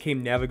also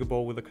became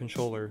navigable with a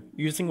controller,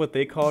 using what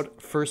they called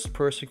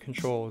first-person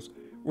controls,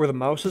 where the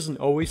mouse is an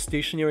always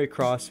stationary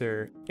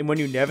crosshair, and when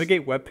you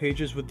navigate web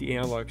pages with the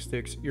analog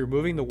sticks, you're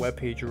moving the web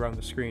page around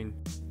the screen.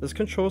 This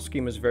control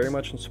scheme is very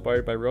much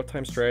inspired by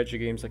real-time strategy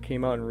games that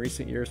came out in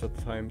recent years at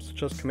the time,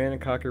 such as Command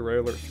 & Conquer Red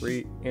Alert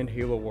 3 and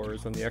Halo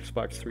Wars on the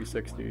Xbox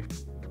 360.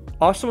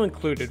 Also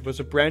included was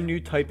a brand new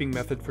typing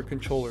method for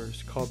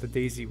controllers called the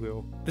Daisy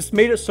Wheel. This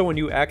made it so when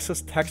you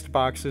access text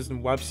boxes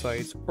and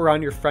websites, or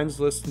on your friends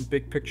list in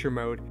Big Picture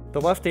Mode,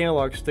 the left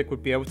analog stick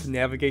would be able to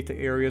navigate to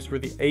areas where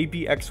the A,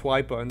 B, X,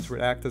 Y buttons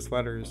would act as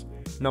letters,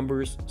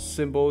 numbers,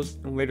 symbols,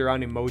 and later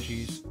on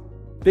emojis.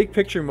 Big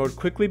Picture Mode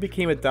quickly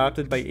became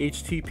adopted by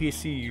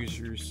HTPC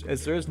users,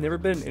 as there has never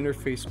been an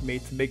interface made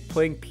to make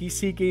playing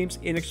PC games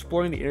and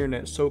exploring the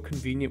internet so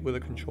convenient with a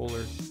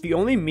controller. The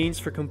only means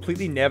for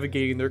completely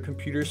navigating their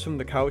computers from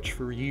the couch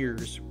for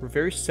years were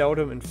very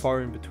seldom and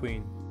far in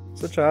between.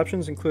 Such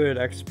options included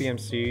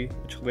XBMC,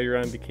 which later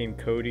on became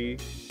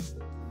Kodi,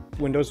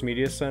 Windows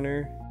Media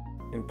Center,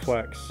 and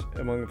Plex,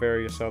 among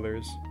various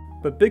others.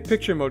 But Big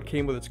Picture Mode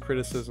came with its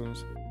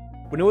criticisms.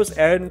 When it was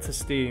added into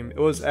Steam, it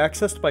was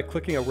accessed by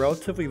clicking a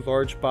relatively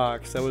large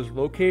box that was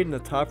located in the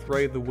top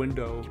right of the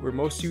window where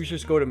most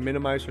users go to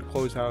minimize or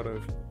close out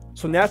of.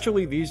 So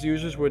naturally, these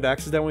users would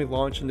accidentally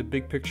launch into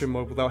Big Picture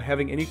Mode without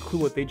having any clue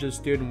what they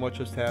just did and what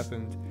just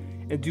happened,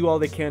 and do all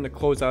they can to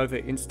close out of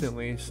it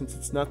instantly, since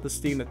it's not the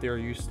Steam that they are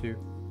used to.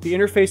 The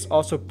interface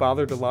also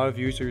bothered a lot of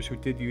users who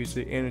did use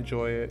it and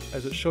enjoy it,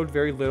 as it showed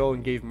very little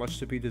and gave much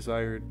to be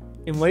desired.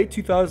 In late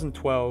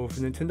 2012,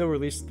 Nintendo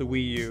released the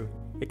Wii U,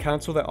 a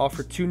console that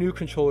offered two new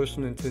controllers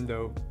from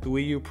Nintendo, the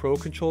Wii U Pro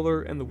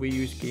controller and the Wii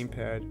U's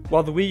gamepad.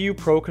 While the Wii U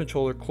Pro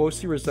controller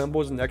closely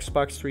resembles an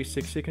Xbox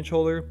 360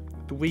 controller,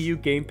 the Wii U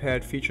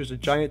gamepad features a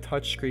giant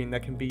touchscreen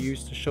that can be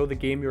used to show the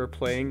game you are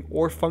playing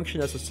or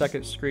function as a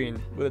second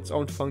screen with its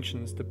own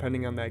functions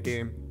depending on that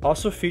game.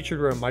 Also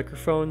featured were a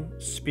microphone,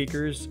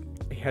 speakers,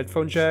 a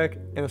headphone jack,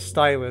 and a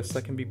stylus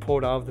that can be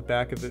pulled out of the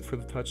back of it for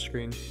the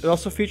touchscreen. It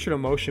also featured a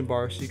motion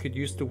bar so you could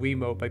use the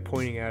Wiimote by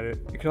pointing at it.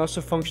 It can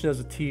also function as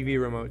a TV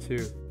remote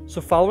too.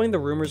 So following the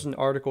rumors and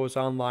articles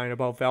online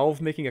about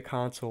Valve making a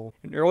console,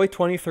 in early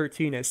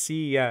 2013 at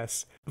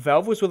CES,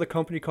 Valve was with a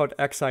company called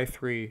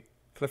XI3.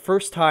 For the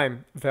first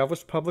time, Valve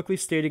was publicly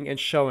stating and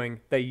showing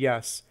that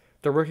yes,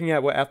 they're working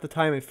at what at the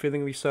time, and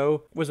fittingly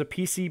so, was a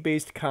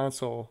PC-based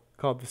console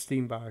called the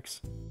Steambox.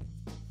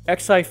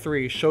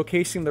 XI3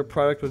 showcasing their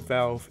product with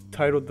Valve,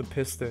 titled the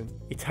Piston,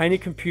 a tiny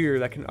computer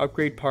that can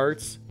upgrade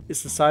parts,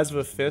 is the size of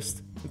a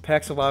fist, and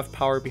packs a lot of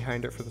power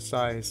behind it for the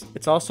size.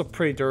 It's also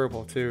pretty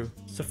durable too.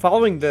 So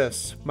following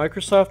this,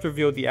 Microsoft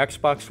revealed the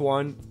Xbox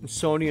One and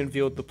Sony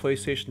unveiled the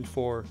PlayStation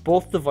 4,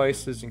 both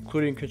devices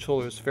including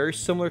controllers very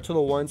similar to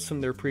the ones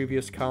from their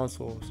previous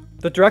consoles.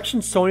 The direction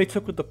Sony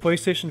took with the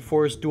PlayStation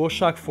 4's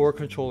DualShock 4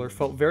 controller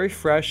felt very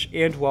fresh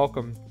and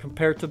welcome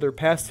compared to their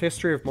past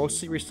history of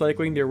mostly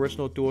recycling the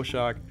original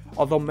DualShock,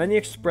 although many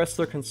expressed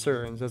their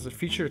concerns as it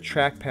featured a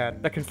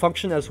trackpad that can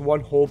function as one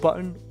whole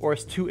button or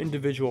as two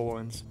individual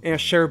ones, and a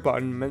share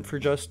button meant for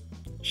just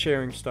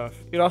sharing stuff.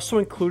 It also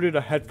included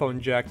a headphone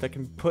jack that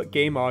can put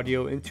game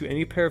audio into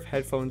any pair of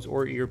headphones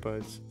or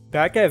earbuds.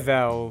 Back at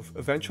Valve,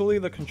 eventually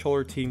the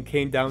controller team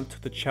came down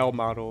to the Cielo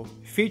model.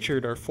 It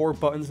featured our 4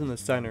 buttons in the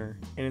center,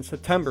 and in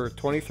September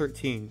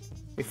 2013,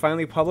 they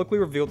finally publicly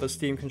revealed the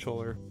Steam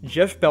controller.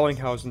 Jeff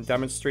Bellinghausen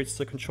demonstrates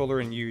the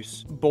controller in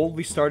use,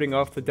 boldly starting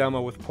off the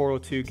demo with Portal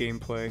 2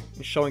 gameplay,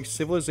 and showing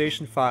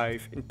Civilization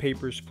 5 and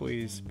Papers,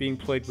 Please being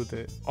played with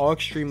it, all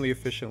extremely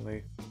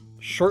efficiently.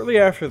 Shortly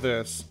after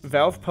this,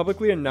 Valve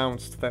publicly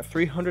announced that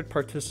 300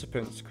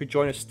 participants could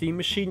join a Steam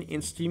Machine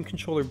and Steam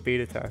controller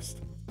beta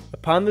test.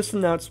 Upon this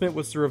announcement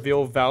was the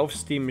reveal of Valve's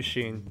Steam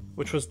Machine,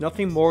 which was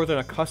nothing more than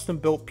a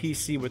custom-built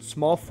PC with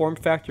small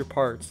form-factor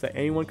parts that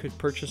anyone could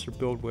purchase or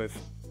build with.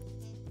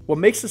 What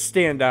makes it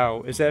stand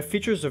out is that it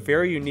features a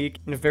very unique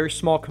and a very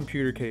small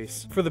computer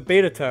case. For the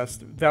beta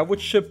test, Valve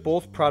would ship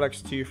both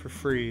products to you for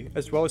free,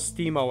 as well as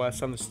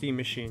SteamOS on the Steam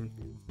Machine,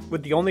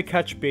 with the only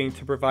catch being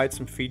to provide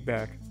some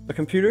feedback. The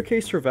computer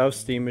case for Valve's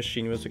Steam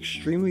Machine was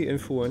extremely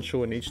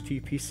influential in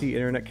HTPC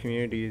internet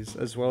communities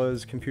as well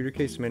as computer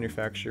case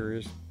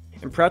manufacturers,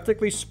 and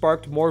practically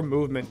sparked more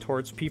movement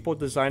towards people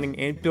designing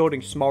and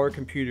building smaller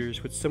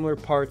computers with similar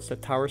parts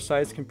that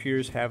tower-sized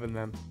computers have in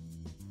them.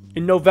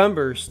 In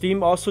November,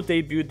 Steam also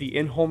debuted the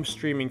in-home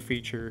streaming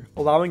feature,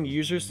 allowing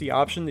users the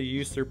option to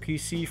use their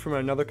PC from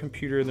another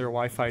computer in their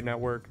Wi-Fi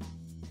network,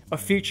 a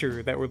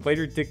feature that would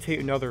later dictate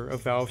another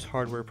of Valve's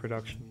hardware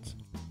productions.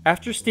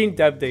 After Steam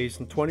Dev Days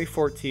in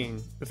 2014,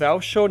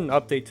 Valve showed an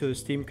update to the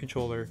Steam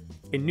controller,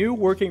 a new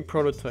working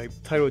prototype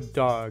titled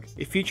Dog.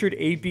 It featured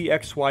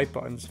ABXY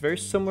buttons very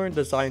similar in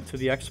design to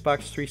the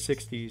Xbox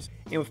 360's,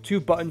 and with 2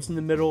 buttons in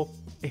the middle,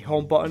 a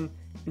home button,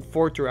 and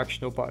 4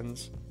 directional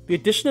buttons. The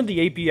addition of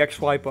the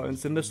ABXY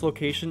buttons in this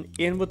location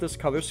and with this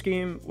color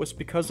scheme was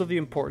because of the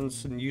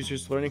importance in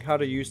users learning how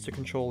to use the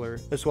controller,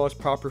 as well as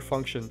proper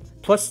function.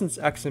 Plus, since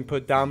X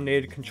input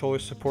dominated controller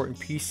support in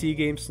PC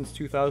games since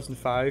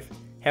 2005,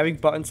 having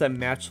buttons that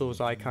match those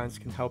icons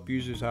can help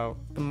users out.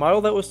 The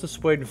model that was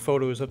displayed in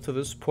photos up to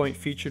this point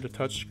featured a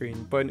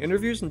touchscreen, but in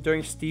interviews and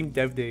during Steam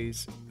Dev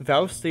Days,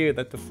 Valve stated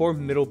that the 4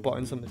 middle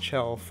buttons on the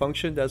Cielo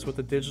functioned as what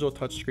the digital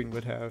touchscreen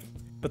would have.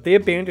 But they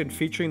abandoned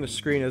featuring the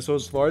screen as it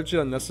was largely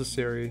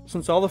unnecessary,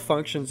 since all the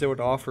functions it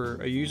would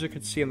offer a user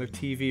could see on their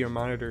TV or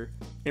monitor,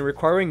 and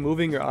requiring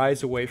moving your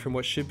eyes away from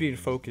what should be in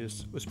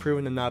focus was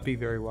proven to not be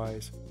very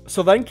wise.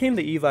 So then came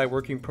the Eli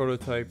working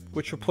prototype,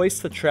 which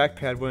replaced the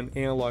trackpad with an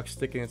analog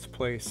stick in its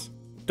place.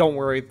 Don't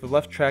worry, the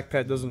left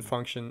trackpad doesn't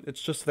function,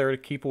 it's just there to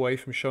keep away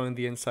from showing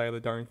the inside of the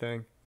darn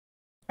thing.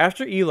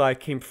 After Eli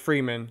came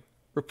Freeman,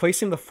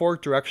 replacing the 4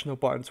 directional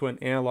buttons with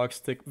an analog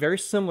stick very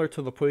similar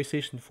to the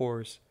PlayStation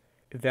 4's.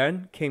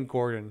 Then came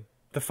Gordon.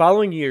 The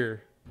following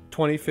year,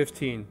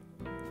 2015,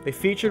 they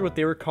featured what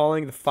they were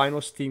calling the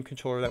final Steam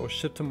controller that was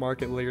shipped to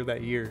market later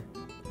that year.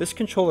 This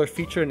controller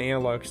featured an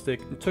analog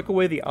stick and took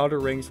away the outer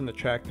rings on the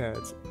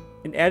trackpads,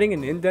 and adding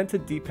an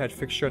indented D-pad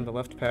fixture on the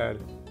left pad.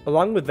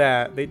 Along with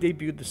that, they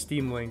debuted the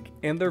Steam Link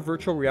and their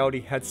virtual reality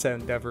headset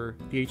endeavor,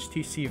 the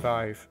HTC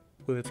Vive,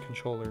 with its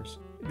controllers.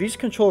 These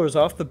controllers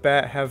off the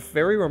bat have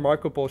very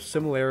remarkable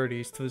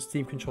similarities to the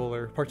Steam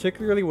controller,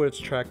 particularly with its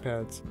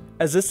trackpads.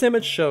 As this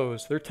image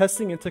shows, their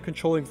testing into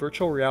controlling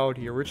virtual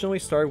reality originally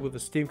started with the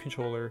Steam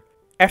controller.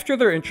 After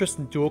their interest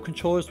in dual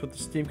controllers with the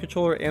Steam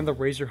controller and the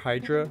Razer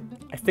Hydra,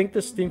 I think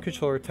the Steam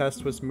controller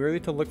test was merely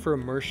to look for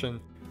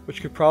immersion,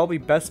 which could probably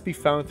best be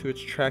found through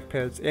its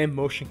trackpads and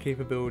motion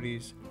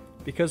capabilities,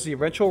 because the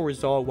eventual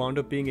result wound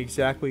up being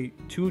exactly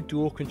 2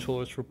 dual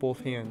controllers for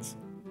both hands.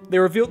 They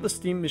revealed the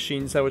Steam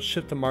machines that would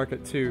ship to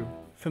market too.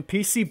 From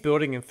PC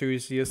building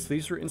enthusiasts,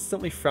 these were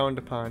instantly frowned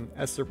upon,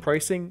 as their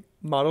pricing,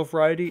 model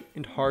variety,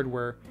 and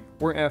hardware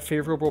weren't a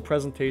favorable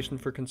presentation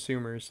for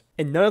consumers.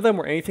 And none of them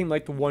were anything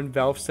like the one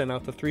Valve sent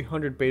out to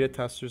 300 beta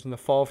testers in the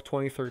fall of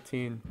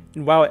 2013.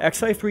 And while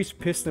Xi3's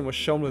piston was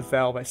shown with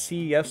Valve at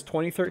CES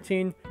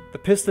 2013, the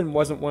piston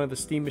wasn't one of the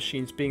Steam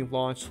machines being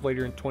launched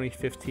later in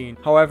 2015.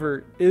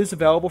 However, it is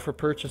available for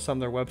purchase on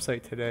their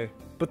website today.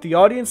 But the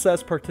audience that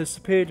has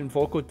participated in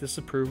vocal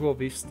disapproval of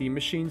these Steam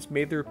machines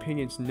made their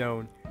opinions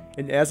known,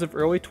 and as of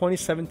early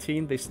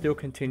 2017, they still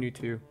continue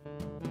to.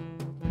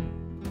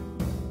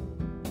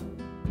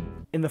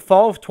 In the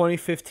fall of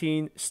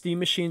 2015, Steam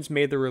machines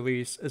made their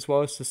release, as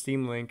well as the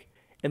Steam Link,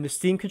 and the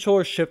Steam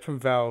controller shipped from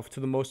Valve to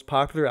the most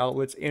popular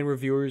outlets and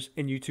reviewers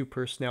and YouTube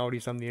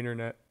personalities on the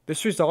internet.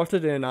 This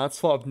resulted in an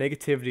onslaught of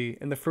negativity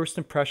and the first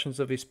impressions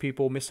of these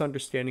people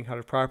misunderstanding how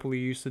to properly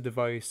use the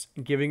device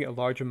and giving it a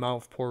large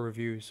amount of poor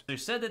reviews. They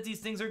said that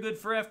these things are good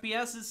for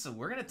FPSs, so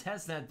we're gonna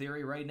test that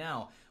theory right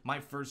now. My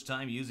first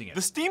time using it.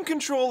 The Steam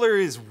controller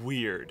is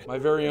weird. My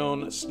very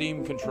own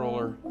Steam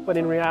controller. But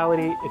in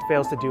reality, it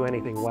fails to do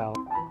anything well.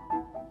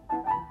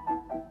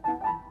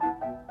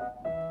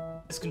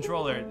 This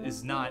controller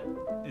is not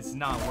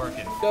working.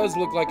 It does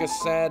look like a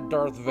sad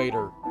Darth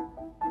Vader.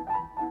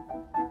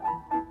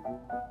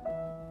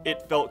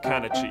 It felt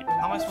kind of cheap.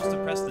 How am I supposed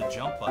to press the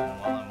jump button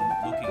while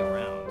I'm looking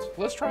around?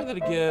 Let's try that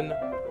again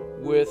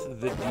with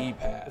the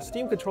D-pad. The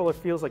Steam controller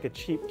feels like a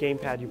cheap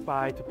gamepad you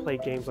buy to play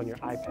games on your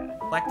iPad.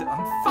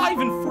 I'm 5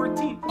 and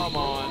 14. Come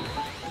on.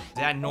 Is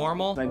that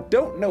normal? I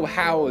don't know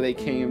how they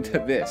came to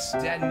this.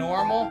 Is that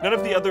normal? None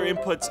of the other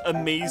inputs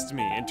amazed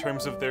me in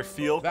terms of their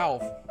feel.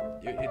 Valve,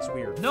 it's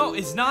weird. No,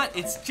 it's not.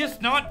 It's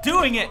just not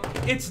doing it.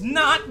 It's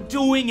not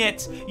doing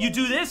it. You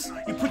do this,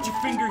 you put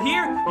your finger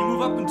here, you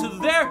move up into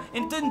there,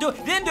 and it didn't do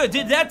it. Didn't do it.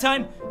 Did that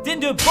time.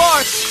 Didn't do it.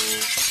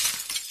 Bar.